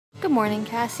Good morning,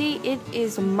 Cassie. It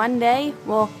is Monday.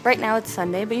 Well, right now it's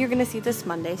Sunday, but you're going to see this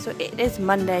Monday. So it is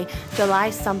Monday, July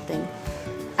something.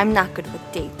 I'm not good with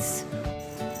dates.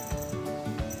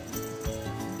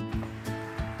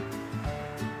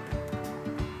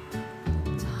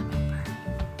 It's a hummingbird.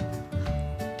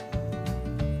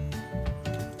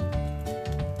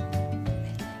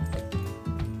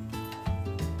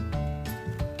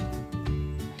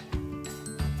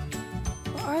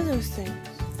 What are those things?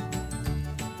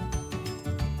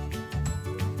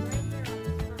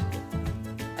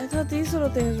 I thought these little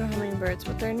things were hummingbirds,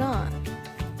 but they're not.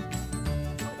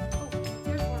 Oh,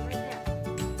 there's one right there.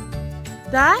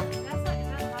 That? Is that a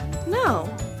hummingbird? No.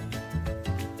 Oh,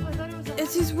 I thought it was a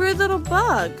It's these weird little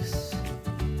bugs. Oh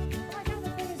my god,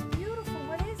 that thing is beautiful.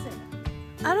 What is it?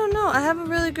 I don't know. I have a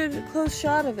really good close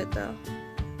shot of it, though.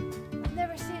 I've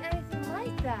never seen anything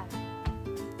like that.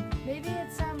 Maybe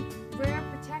it's some rare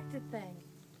protected thing.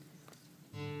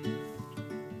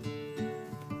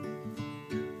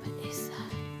 What is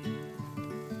that?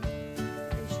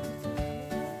 Are you sure it's a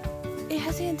hummingbird? It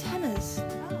has antennas.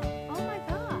 Oh my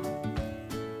god.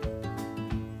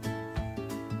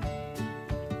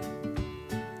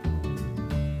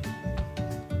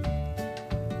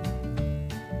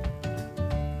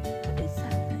 What is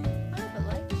that thing? I have a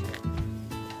light show.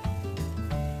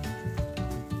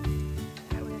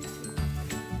 Alright, we have to see.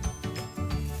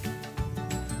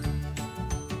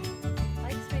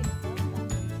 Likes being filmed on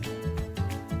this.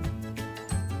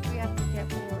 We have to get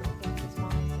more of these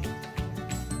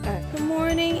monitors. Alright. Good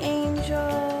morning,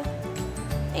 Angel.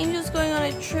 Angel's going on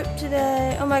a trip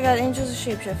today. Oh my god, Angel's a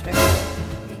shapeshifter.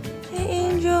 Hey,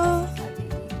 Angel.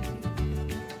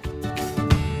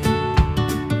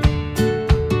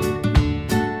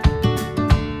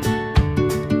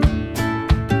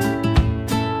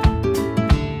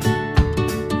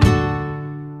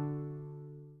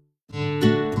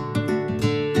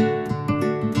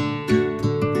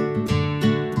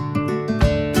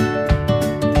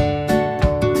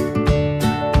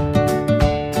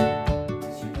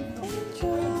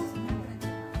 Angel.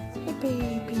 Hey,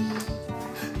 baby.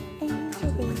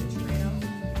 Angel, baby.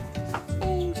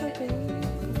 Angel,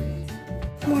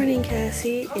 baby. Morning,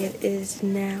 Cassie. It is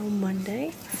now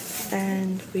Monday,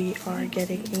 and we are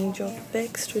getting Angel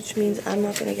fixed, which means I'm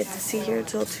not going to get to see her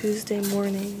until Tuesday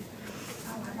morning.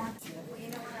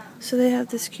 So they have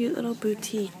this cute little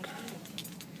boutique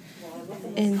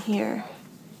in here.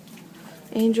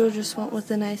 Angel just went with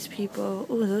the nice people.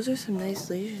 Ooh, those are some nice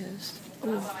leashes.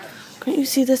 Ooh. Couldn't you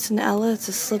see this in Ella? It's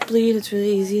a slip lead. It's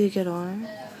really easy to get on.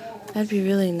 That'd be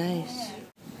really nice.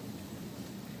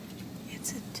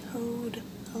 It's a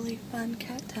totally fun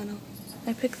cat tunnel.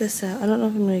 I picked this out. I don't know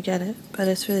if I'm going to get it, but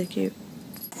it's really cute.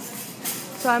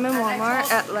 So I'm in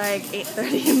Walmart at like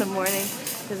 8:30 in the morning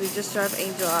because we just dropped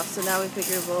Angel off. So now we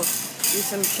figured we'll do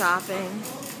some shopping,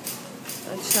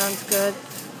 which sounds good.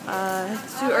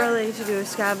 It's too early to do a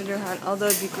scavenger hunt, although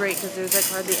it'd be great because there's like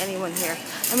hardly anyone here.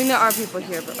 I mean, there are people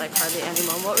here, but like hardly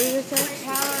anyone. What were you going to say?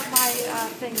 Power my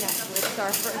thing next week. It's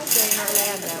our first day in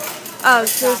Orlando. Oh,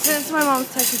 so since my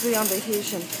mom's technically on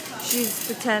vacation, she's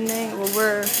pretending, well,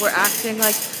 we're acting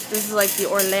like this is like the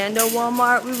Orlando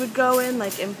Walmart we would go in,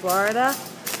 like in Florida.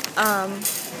 My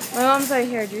mom's right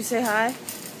here. Do you say hi?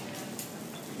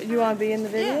 You want to be in the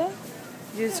video? Yeah.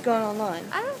 You're just going online.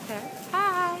 I don't care.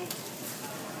 Hi.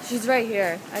 She's right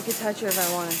here. I could touch her if I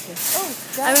wanted to. Oh,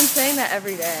 I've been saying that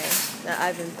every day that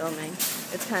I've been filming.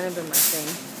 It's kind of been my thing.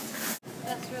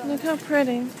 that's really Look how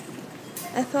pretty.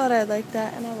 I thought I'd like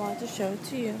that and I wanted to show it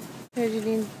to you. Here, do you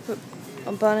need to put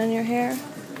a bun in your hair?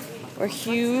 Or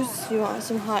hues? You want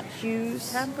some hot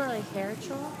hues? temporary hair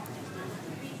gel.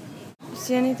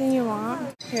 See anything you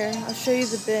want? Here, I'll show you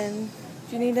the bin.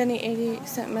 Do you need any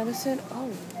 88-cent medicine? Oh,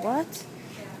 what?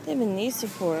 They have a knee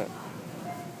support.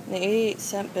 The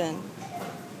 88-cent bin.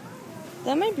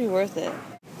 That might be worth it.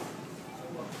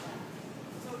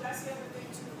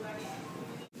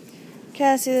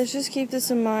 Cassie, let's just keep this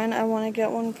in mind. I want to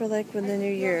get one for like with the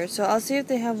new year. So I'll see if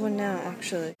they have one now,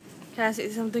 actually. Cassie,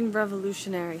 something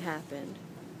revolutionary happened.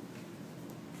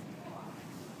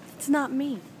 It's not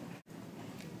me.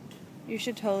 You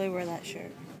should totally wear that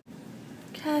shirt.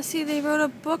 Cassie, they wrote a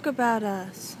book about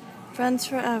us. Friends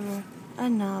Forever, a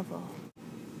novel.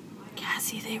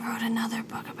 Cassie, they wrote another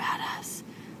book about us.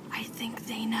 I think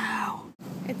they know.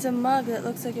 It's a mug that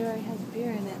looks like it already has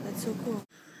beer in it. That's so cool.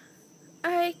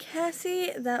 Alright,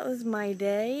 Cassie, that was my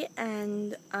day,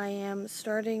 and I am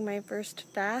starting my first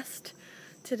fast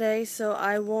today, so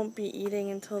I won't be eating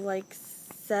until like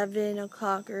 7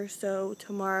 o'clock or so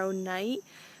tomorrow night.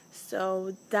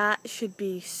 So that should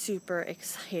be super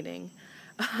exciting.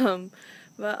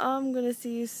 But I'm going to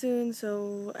see you soon,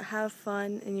 so have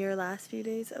fun in your last few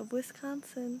days of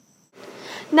Wisconsin.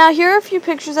 Now here are a few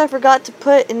pictures I forgot to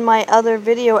put in my other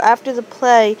video. After the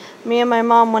play, me and my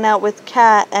mom went out with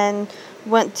Kat and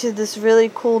went to this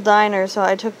really cool diner, so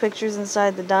I took pictures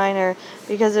inside the diner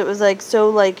because it was like so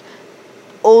like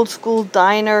old school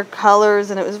diner colors,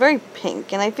 and it was very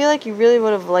pink, and I feel like you really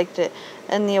would have liked it,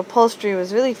 and the upholstery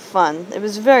was really fun. It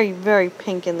was very, very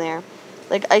pink in there.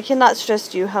 Like, I cannot stress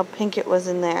to you how pink it was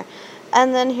in there.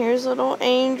 And then here's little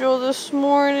Angel this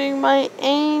morning, my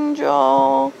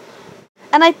angel.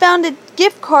 And I found a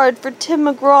gift card for Tim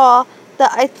McGraw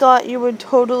that I thought you would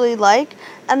totally like.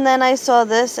 And then I saw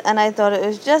this and I thought it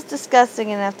was just disgusting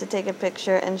enough to take a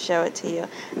picture and show it to you.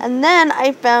 And then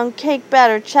I found cake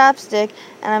batter chapstick,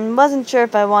 and I wasn't sure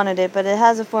if I wanted it, but it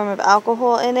has a form of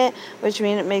alcohol in it, which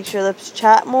means it makes your lips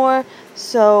chat more,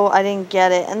 so I didn't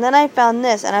get it. And then I found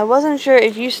this, and I wasn't sure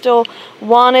if you still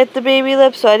wanted the baby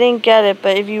lips, so I didn't get it,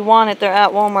 but if you want it, they're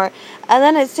at Walmart. And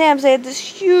then at Sam's, they had this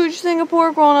huge thing of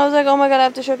pork roll, and I was like, oh my god, I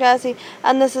have to show Cassie.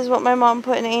 And this is what my mom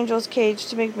put in Angel's cage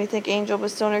to make me think Angel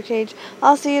was still in her cage.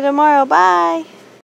 I'll see you tomorrow. Bye!